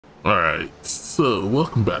Alright, so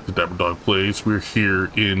welcome back to Dapper Dog Plays. We're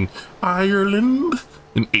here in Ireland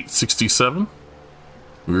in 867.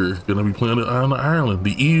 We're gonna be playing on Ireland,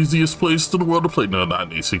 the easiest place in the world to play. No, not in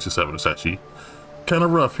 867, it's actually kind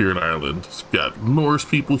of rough here in Ireland. It's got Norse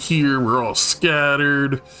people here, we're all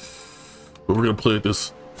scattered. But we're gonna play with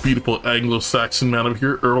this beautiful Anglo-Saxon man over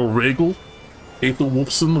here, Earl Rhaegal,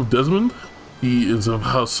 Aethelwulfson of Desmond. He is of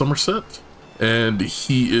House Somerset, and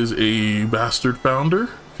he is a bastard founder.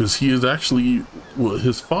 Because he is actually, well,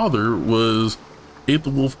 his father was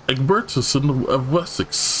Aethelwulf Egbertsson of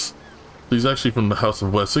Wessex. So he's actually from the House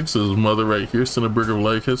of Wessex. His mother right here, Cinnaberg of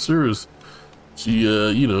Leicester, is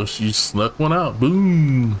she snuck one out.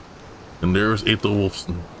 Boom! And there's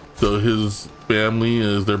Aethelwulfson. So his family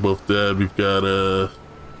is, they're both dead. We've got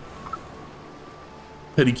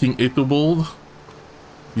Petty King Aethelbold.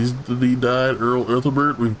 He died. Earl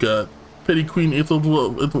Ethelbert. We've got Petty Queen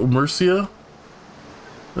Mercia.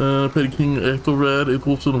 Petty King Ethelred,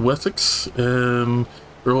 Aethelwulfson of Wessex, and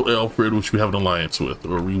Earl Alfred, which we have an alliance with,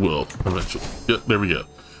 or we will eventually. Yep, there we go.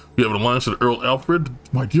 We have an alliance with Earl Alfred,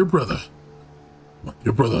 my dear brother. My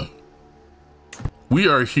dear brother. We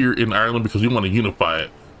are here in Ireland because we want to unify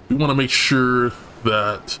it. We want to make sure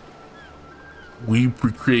that we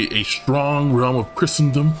create a strong realm of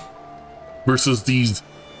Christendom versus these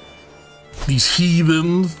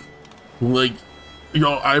heathens like,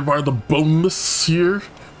 Ivar the Boneless here.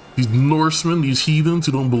 These Norsemen, these heathens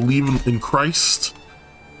who don't believe in Christ.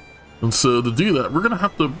 And so to do that, we're gonna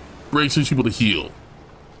have to raise these people to heal.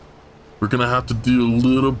 We're gonna have to do a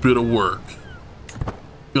little bit of work. We're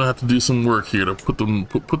gonna have to do some work here to put them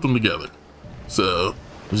together. So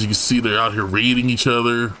as you can see, they're out here raiding each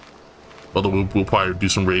other. Although we'll probably do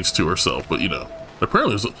some raids to ourselves, but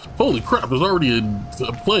apparently holy crap, there's already a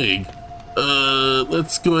plague.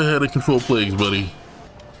 Let's go ahead and control plagues, buddy.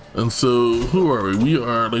 And so, who are we? We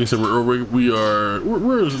are, like I said,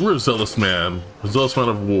 we're a zealous man. A zealous man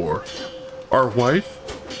of war. Our wife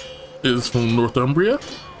is from Northumbria,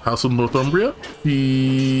 House of Northumbria.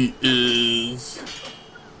 He is,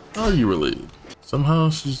 how are you related? Somehow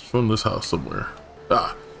she's from this house somewhere.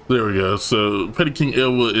 Ah, there we go. So, Petty King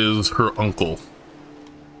Aelwa is her uncle.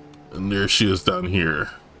 And there she is down here.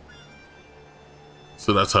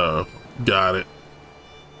 So that's how, got it.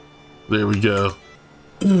 There we go.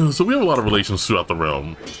 So we have a lot of relations throughout the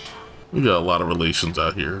realm. We got a lot of relations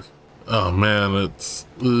out here. Oh man, it's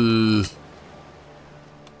alright,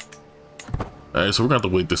 so we're gonna have to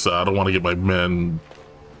wait this out. I don't want to get my men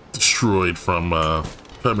destroyed from trying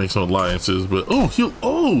to make some alliances, but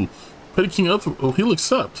Petty King Arthur, he'll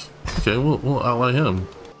accept. Okay, we'll ally him.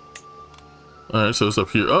 Alright, so it's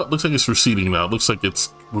up here. Oh, it looks like it's receding now. It looks like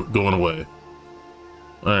it's going away.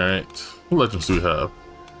 Alright, what legends do we have?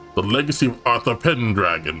 The Legacy of Arthur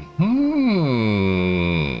Pendragon.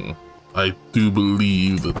 I do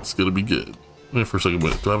believe that's gonna be good. Wait for a second,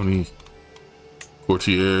 wait. Do I have any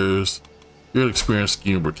courtiers? You're an experienced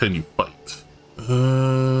schemer, but can you fight?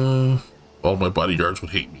 All my bodyguards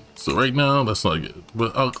would hate me. So right now, that's not good.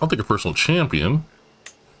 But I'll take a personal champion.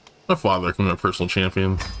 My father can be my personal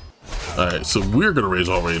champion. Alright, so we're gonna raise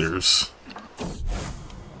all raiders.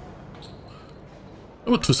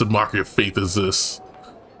 What twisted mockery of faith is this?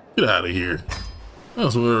 Get out of here.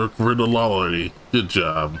 That's we're the law already. Good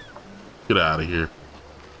job. Get out of here.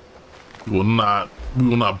 We will not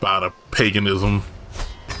bow to paganism.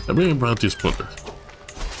 I'm bringing Bounty Splinter.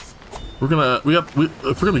 If we're gonna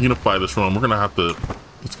unify this realm, it's gonna have to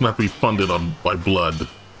be funded by blood.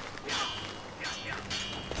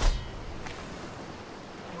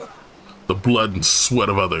 The blood and sweat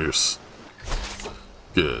of others.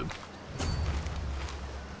 Good.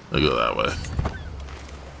 I go that way.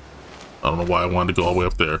 I don't know why I wanted to go all the way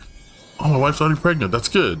up there. Oh, my wife's already pregnant. That's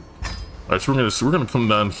good. All right, so we're gonna come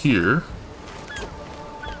down here,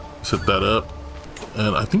 set that up,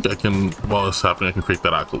 and I think I can. While it's happening, I can create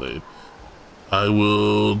that accolade. I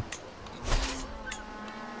will.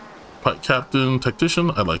 Captain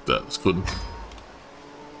Tactician. I like that. It's good.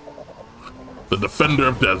 The Defender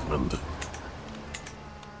of Desmond.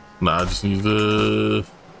 Nah, I just need the.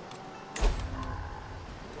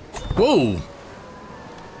 Whoa!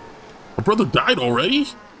 My brother died already?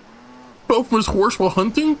 Fell from his horse while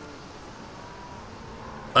hunting?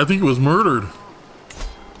 I think he was murdered.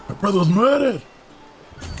 My brother was murdered.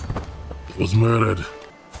 He was murdered.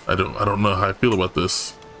 I don't know how I feel about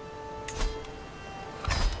this.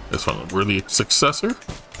 That's fine. We're the successor?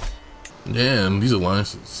 And these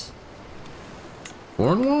alliances.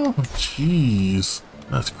 Cornwall? Jeez.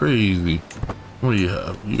 That's crazy. What do you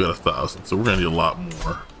have? You got 1,000, so we're gonna need a lot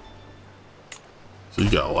more. So you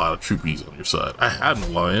got a lot of troopies on your side. I had an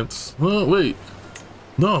alliance. Oh, wait.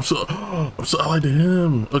 No, I'm so allied to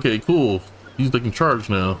him. Okay, cool. He's like in charge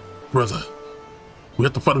now. Brother, we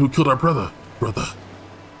have to find out who killed our brother. Brother,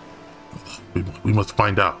 we must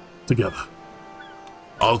find out together.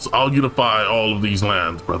 I'll unify all of these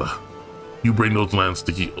lands, brother. You bring those lands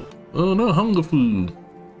to heal. Oh no, hunger food.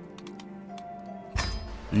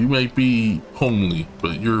 You might be homely,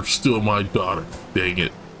 but you're still my daughter. Dang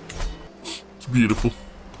it. It's beautiful.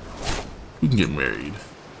 We can get married.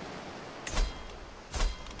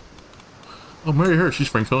 Oh, marry her. She's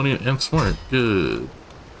Franconian and smart. Good.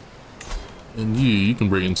 And you can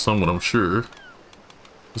bring in someone, I'm sure.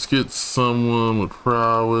 Let's get someone with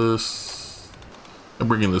prowess. I'm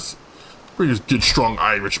bringing this good, strong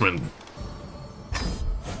Irishman.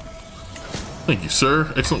 Thank you,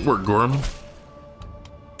 sir. Excellent work, Gorman.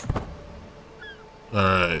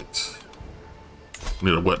 Alright.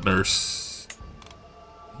 Need a wet nurse.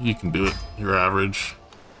 You can do it. You're average.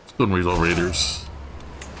 Let's go and raise all raiders.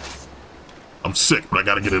 I'm sick, but I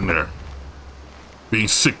gotta get in there. Being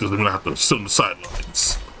sick doesn't mean I have to sit on the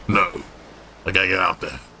sidelines. No. I gotta get out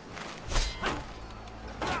there.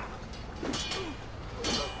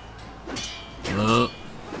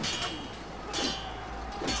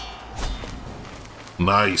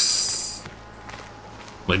 Nice.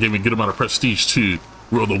 That gave me a good amount of prestige too.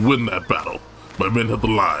 We were able to win that battle. My men held the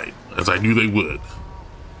line, as I knew they would.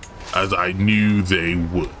 As I knew they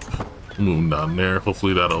would. Moving down there.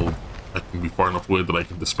 Hopefully I can be far enough away that I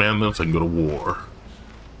can disband them so I can go to war.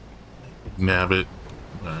 Nab it.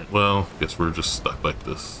 Alright, well, guess we're just stuck like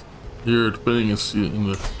this. Here, defending is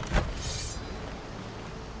in the...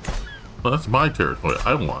 Well, that's my territory.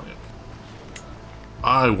 I want it.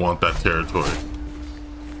 I want that territory.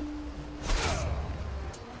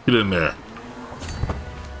 Get in there.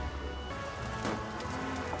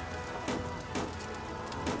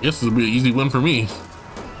 Guess this will be an easy win for me.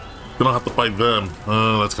 Then I'll have to fight them.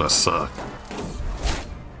 That's gonna suck.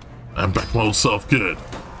 I'm back to my old self. Good.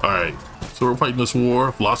 Alright. So we're fighting this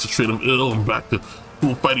war. Lost a trait of ill. I'm back to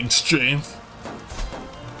full fighting strength.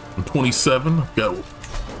 I'm 27. I've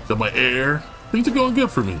got my heir. Things are going good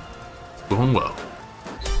for me. Going well.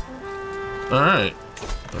 Alright.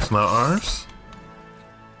 That's now ours.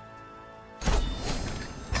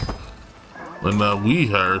 And now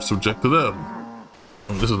we are subject to them.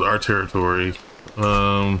 This is our territory.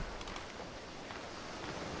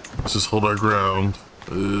 Let's just hold our ground. I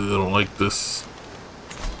don't like this.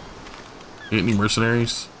 Get any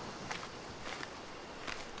mercenaries?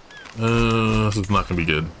 This is not gonna be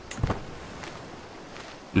good.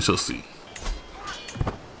 We shall see.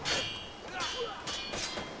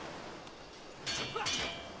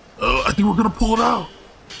 Oh, I think we're gonna pull it out.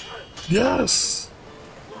 Yes.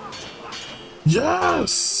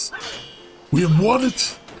 Yes. We have won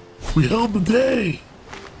it. We held the day.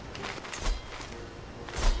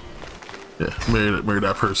 Yeah, marry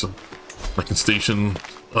that person. I can station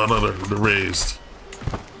another. They're raised.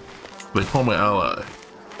 They call my ally.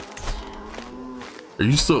 Are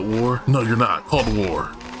you still at war? No, you're not. Call to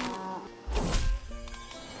war.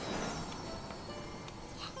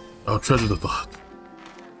 I'll treasure the thought.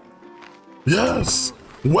 Yes!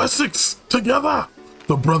 Wessex together!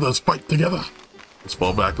 The brothers fight together. Let's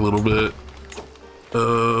fall back a little bit.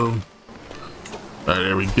 Alright,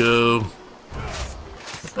 there we go.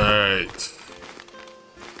 Alright.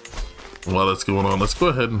 While that's going on, let's go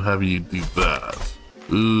ahead and have you do that.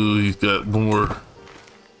 Ooh, he's got more.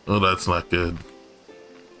 Oh, that's not good.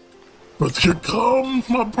 But here comes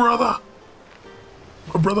my brother.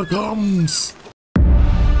 My brother comes.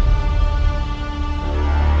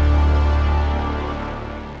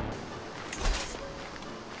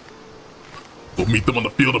 We'll meet them on the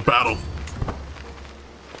field of battle.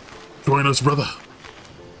 Join us, brother.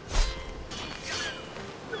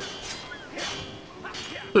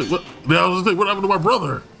 Hey, what? What happened to my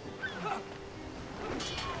brother?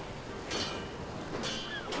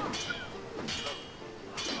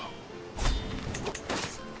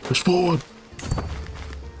 Push forward.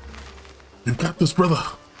 You've got this, brother.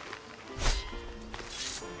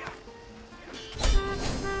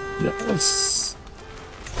 Yes.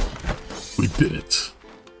 We did it.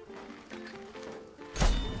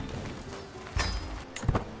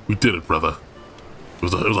 We did it, brother. It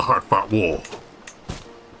was a hard-fought war.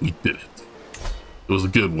 We did it. It was a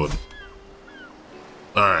good one.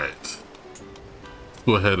 Alright. Let's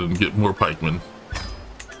go ahead and get more pikemen.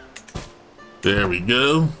 There we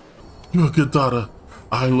go. You're a good daughter.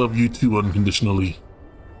 I love you too unconditionally.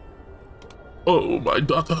 Oh, my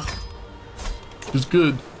daughter. She's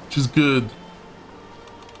good. She's good.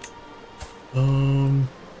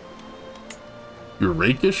 You're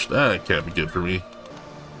rakish? That can't be good for me.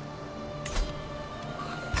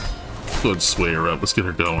 Let's go ahead and sway her up. Let's get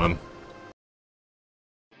her going.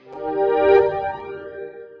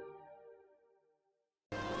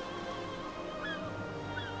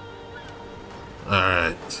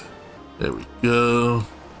 Alright. There we go.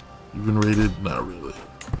 Even rated? Not really.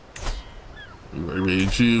 We already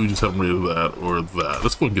rated you, we just haven't rated that or that.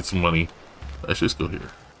 Let's go and get some money. Actually, let's go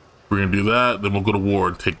here. We're gonna do that, then we'll go to war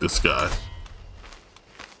and take this guy.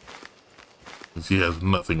 Because he has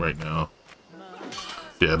nothing right now.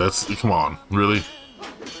 Yeah, that's, come on, really?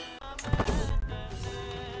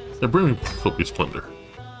 Yeah, bring me copious plunder.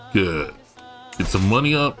 Good. Get some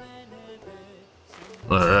money up.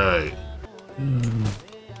 Alright.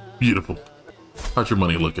 Beautiful. How's your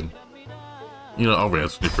money looking? You know, I'll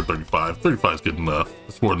ransom you for 35. 35 is good enough.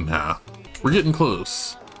 It's more than half. We're getting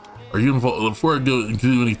close. Are you involved? Before I go and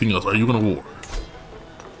do anything else, are you going to war?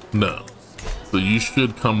 No. So you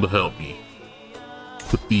should come to help me.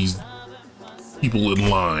 Put these people in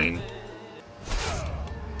line.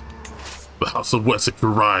 The House of Wessex will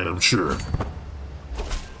ride, I'm sure.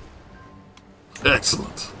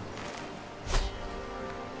 Excellent.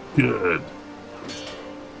 Good.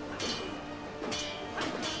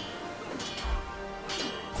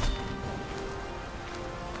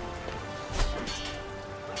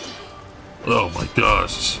 Oh my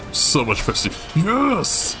gosh, so much prestige.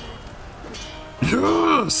 Yes!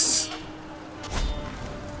 Yes!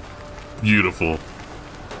 Beautiful.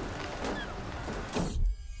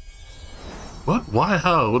 What? Why?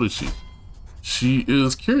 How? What is she? She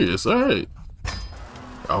is curious. Alright.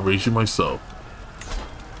 I'll raise you myself.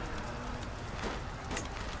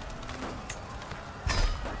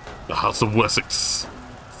 The House of Wessex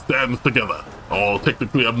stands together. Oh,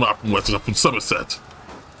 technically I'm not from Wessex, I'm from Somerset.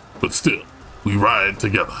 But still, we ride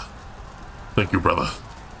together. Thank you, brother.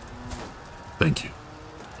 Thank you.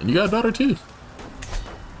 And you got a daughter too.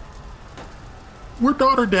 We're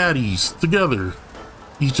daughter daddies together.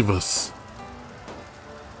 Each of us.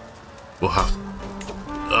 We'll have...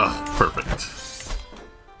 perfect.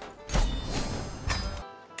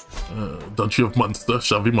 Duchy of Munster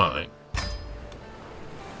shall be mine.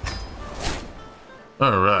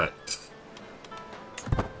 Alright.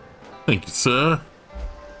 Thank you, sir.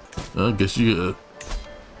 I guess you're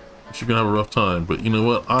gonna have a rough time, but you know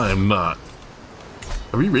what? I am not.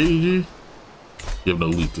 Have you raided you? You have no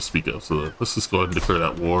loot to speak of, so let's just go ahead and declare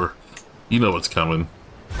that war. You know what's coming.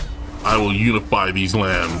 I will unify these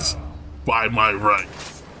lands by my right.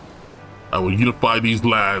 I will unify these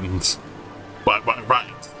lands by my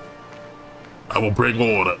right. I will bring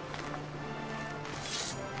order.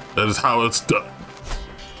 That is how it's done.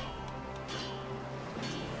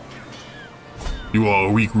 You are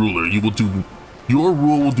a weak ruler. Your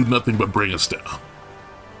rule will do nothing but bring us down.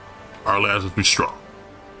 Our lands will be strong.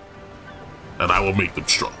 And I will make them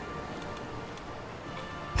strong.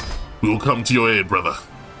 We will come to your aid, brother.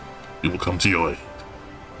 We will come to your aid.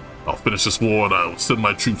 I'll finish this war and I will send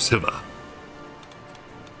my troops hither.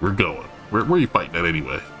 We're going. Where are you fighting at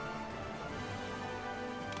anyway?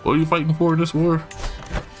 What are you fighting for in this war?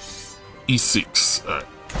 E6. Alright.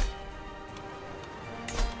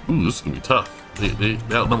 Ooh, this is gonna be tough. They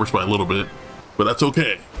outnumber us by a little bit, but that's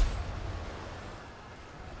okay.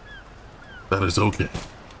 That is okay.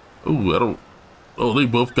 Oh, I don't... Oh, they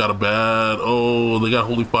both got a bad... Oh, they got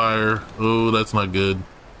holy fire. Oh, that's not good.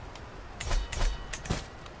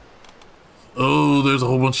 Oh, there's a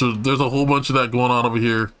whole bunch of that going on over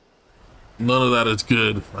here. None of that is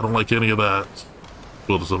good. I don't like any of that.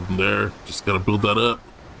 Build something there. Just gotta build that up.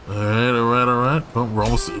 Alright, alright, alright. Oh, we're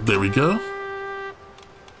almost... There we go.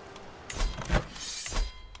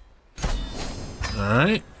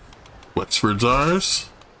 Alright. Wexford's ours.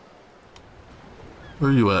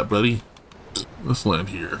 Where are you at, buddy? Let's land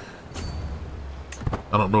here.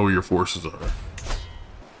 I don't know where your forces are.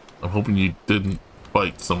 I'm hoping you didn't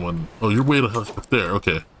fight someone. Oh, you're way up there.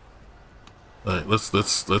 Okay. Alright,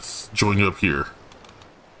 let's join you up here.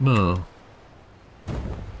 No.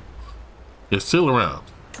 Yeah, sail around.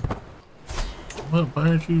 What? Why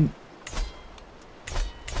aren't you?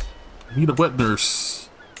 I need a wet nurse.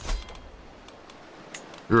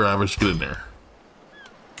 You're average, get in there.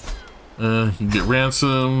 You can get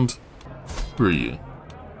ransomed. Who are you?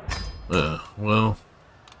 Well,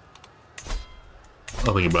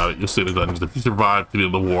 I'll think about it. You'll stay in the dungeons. If you survive to the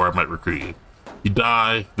end of the war, I might recruit you. You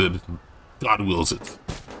die, then God wills it.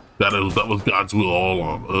 That was God's will all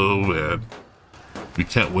along. Oh man. We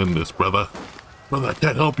can't win this, brother. Brother, I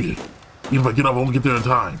can't help you. Even if I get up, I won't get there in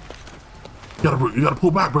time. You gotta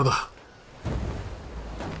pull back, brother.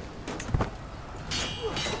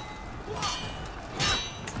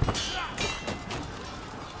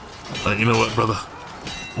 You know what, brother?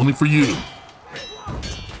 Only for you.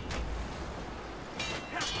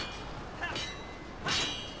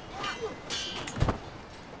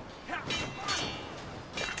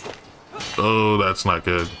 Oh, that's not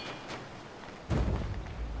good.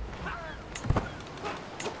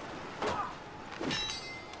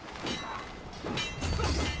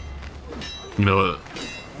 You know what?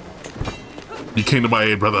 You came to my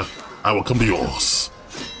aid, brother. I will come to yours.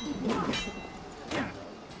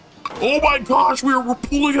 Oh my gosh, we're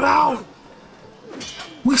pulling it out.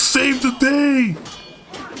 We saved the day.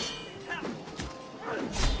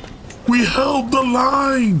 We held the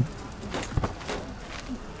line.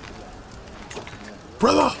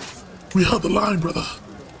 Brother, we held the line, brother.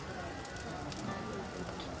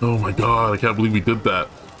 Oh my god, I can't believe we did that.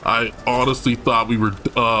 I honestly thought we were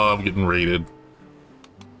getting raided.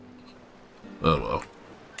 Oh well.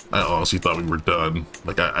 I honestly thought we were done.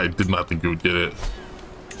 Like, I did not think we would get it.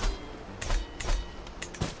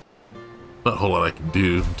 Not a whole lot I can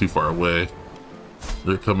do. I'm too far away.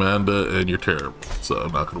 You're commander and you're terrible. So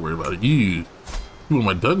I'm not gonna worry about you. You in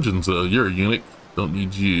my dungeons though. You're a eunuch. Don't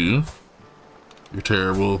need you. You're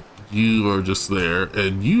terrible. You are just there.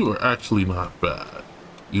 And you are actually not bad.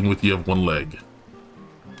 Even with you have one leg.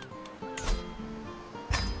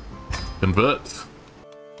 Convert.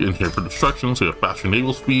 Get in here for destruction, so you have faster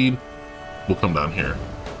naval speed. We'll come down here.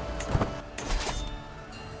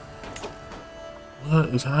 What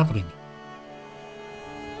is happening?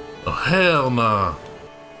 Oh, hell nah.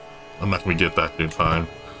 I'm not gonna get that in time.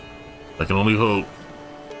 I can only hope.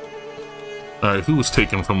 Alright, who was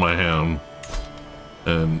taken from my hand?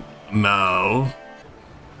 And now...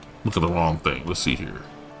 Look at the wrong thing. Let's see here.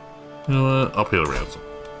 You know what? I'll pay the ransom.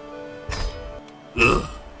 Ugh.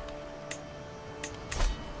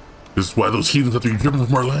 This is why those heathens have to be driven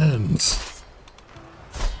from our lands.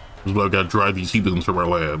 This is why I've got to drive these heathens from our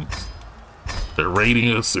lands. They're raiding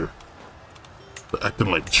us, they're acting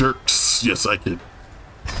like jerks. Yes, I could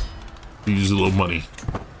use a little money.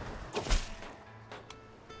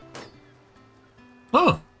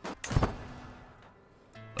 Oh! I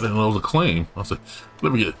didn't know it was a claim. I was like,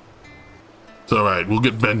 let me get it. It's alright, we'll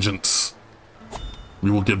get vengeance.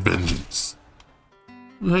 We will get vengeance.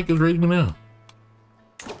 Who the heck is raiding me now?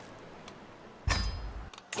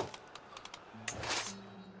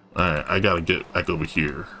 Alright, I gotta get back over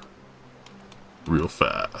here real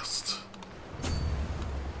fast.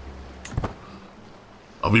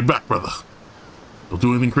 I'll be back, brother. Don't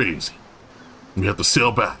do anything crazy. We have to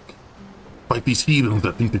sail back. Fight these heathens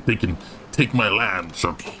that think that they can take my land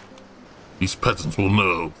from me. These peasants will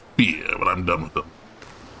know fear when I'm done with them.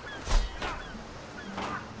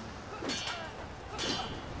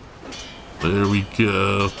 There we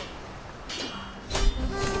go.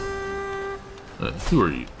 Who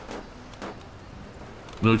are you?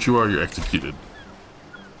 Know what you are, you're executed.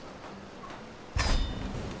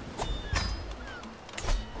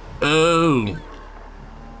 Oh!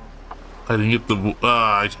 I didn't get the...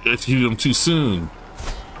 I executed him too soon.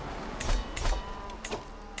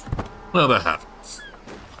 Well, that happens.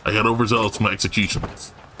 I got overzealous in my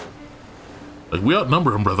executions. Like, we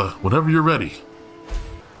outnumber him, brother, whenever you're ready.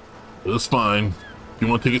 That's fine. If you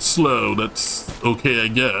want to take it slow, that's okay, I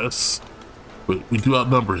guess. But we do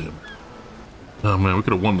outnumber him. Oh man, we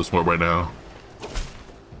could have won this war by now.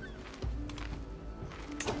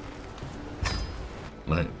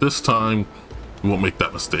 Alright, this time, we won't make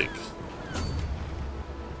that mistake.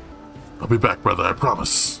 I'll be back, brother, I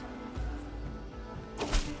promise.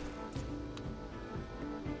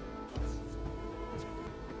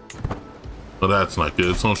 Well, that's not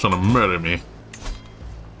good. Someone's trying to murder me.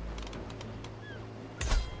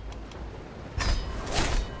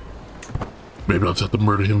 Maybe I'll just have to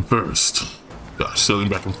murder him first. Gosh, sailing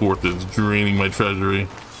back and forth is draining my treasury.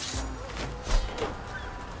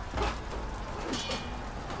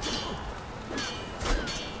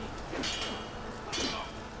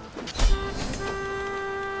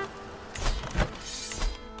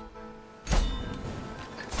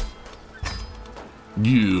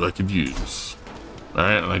 You, I could use.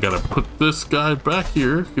 Alright, and I gotta put this guy back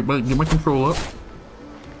here. Get my control up.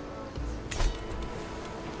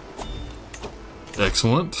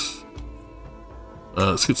 Excellent.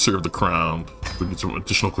 Let's get served the crown. We get some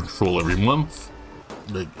additional control every month.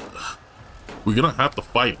 Like, we're gonna have to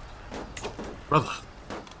fight, brother.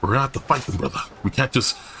 We're gonna have to fight them, brother. We can't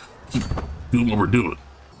just keep doing what we're doing.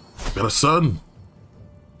 Got a son?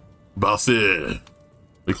 Bossy.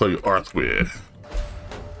 They call you Arthur.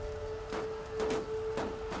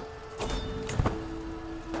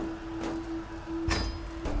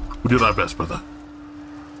 We did our best, brother.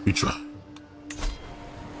 We tried.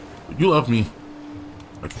 You love me.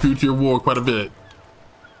 I contributed to your war quite a bit.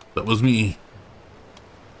 That was me.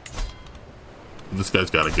 This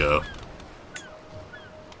guy's gotta go.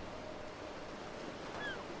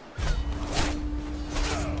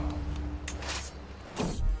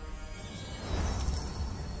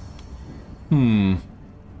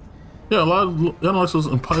 Yeah, a lot of analysts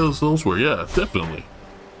and pilots elsewhere. Yeah, definitely.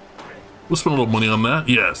 We'll spend a little money on that.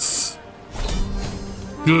 Yes.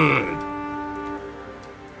 Good.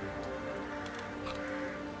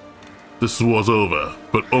 This war's over,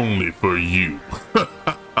 but only for you.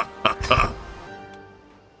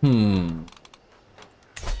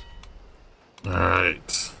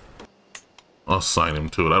 Alright. I'll sign him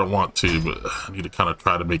to it. I don't want to, but I need to kind of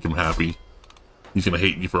try to make him happy. He's gonna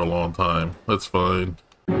hate me for a long time. That's fine.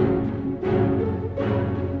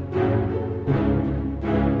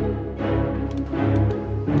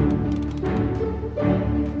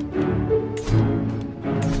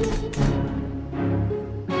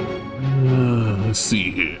 Let's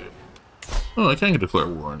see here. Oh, I can't declare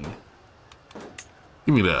war on you.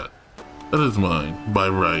 Give me that. That is mine, by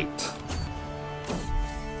right.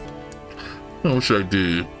 What should I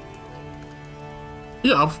do?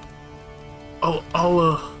 Yeah, I'll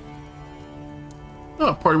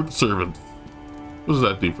party with the servant. What does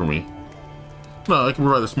that do for me? No, I can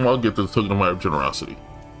provide a small gift as a token of my generosity.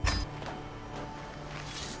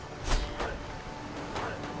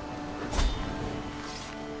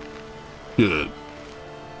 Good.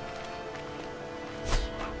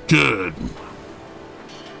 Good.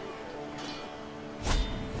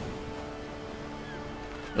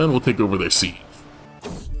 And we'll take over their siege.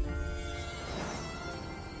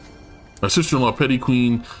 My sister-in-law, Petty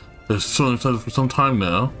Queen, has shown for some time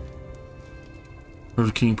now. There's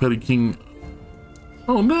a king, Petty King.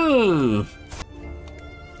 Oh no!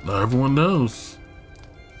 Now everyone knows.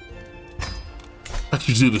 How could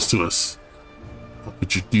you do this to us? How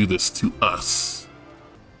could you do this to us?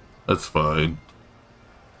 That's fine.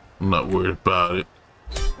 I'm not worried about it.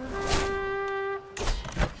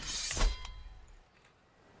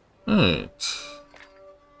 Alright.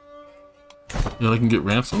 Yeah, I can get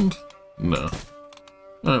ransomed? No.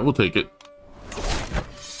 Alright, we'll take it.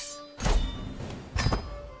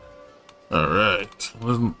 Alright.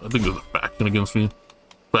 I think there's a faction against me.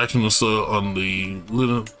 Faction is on the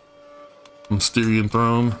Mysterian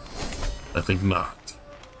throne? I think not.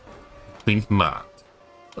 I think not.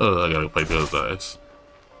 Oh, I gotta fight the other guys.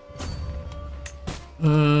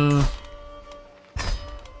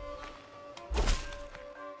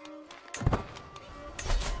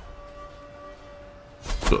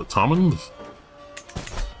 So, Ottomans?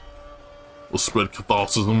 We'll spread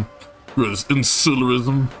Catholicism, grow this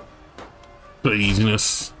insularism,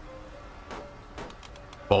 craziness.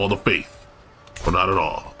 Follow the faith, or not at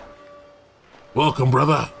all. Welcome,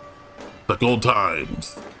 brother. Like old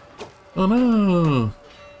times. Oh no.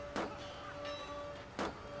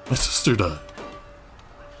 My sister died.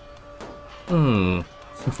 Oh,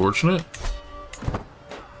 it's unfortunate.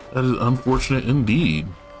 That is unfortunate indeed.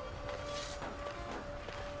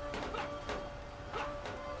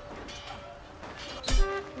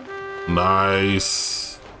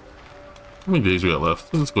 Nice. How many days we got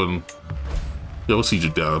left? Let's go ahead and... Yeah, we'll siege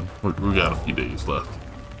it down. We got a few days left.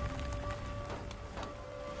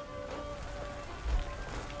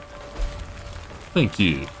 Thank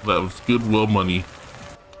you. That was goodwill money.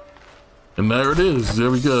 And there it is.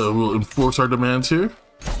 There we go. We'll enforce our demands here.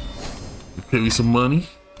 We'll pay you some money.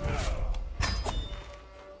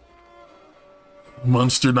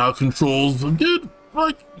 Munster now controls a good,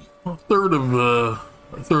 like, a third of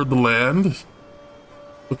the land.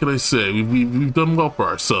 What can I say? We've done well for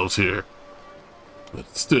ourselves here.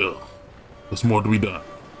 But still, there's more to be done.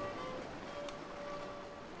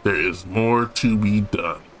 There is more to be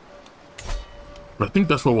done. But I think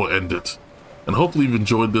that's where we'll end it. And hopefully you've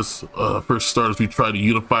enjoyed this first start as we try to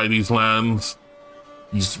unify these lands.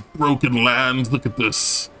 These broken lands. Look at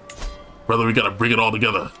this. Brother, we gotta bring it all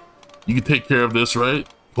together. You can take care of this, right?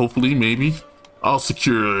 Hopefully, maybe. I'll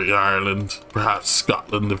secure Ireland. Perhaps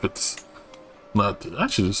Scotland if it's not...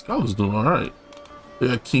 Actually, Scotland's doing alright. They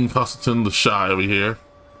got King Constantine the Shy over here.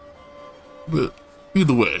 But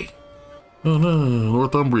either way. Oh no,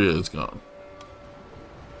 Northumbria is gone.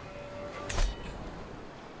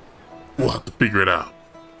 We'll have to figure it out.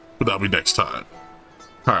 But that'll be next time.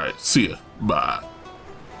 Alright, see ya. Bye.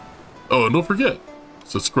 Oh, and don't forget,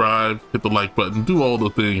 subscribe, hit the like button, do all the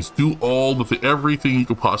things, do all the everything you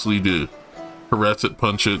could possibly do. Caress it,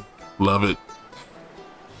 punch it, love it,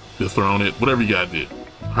 dethrone it, whatever you gotta do.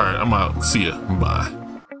 Alright, I'm out. See ya. Bye.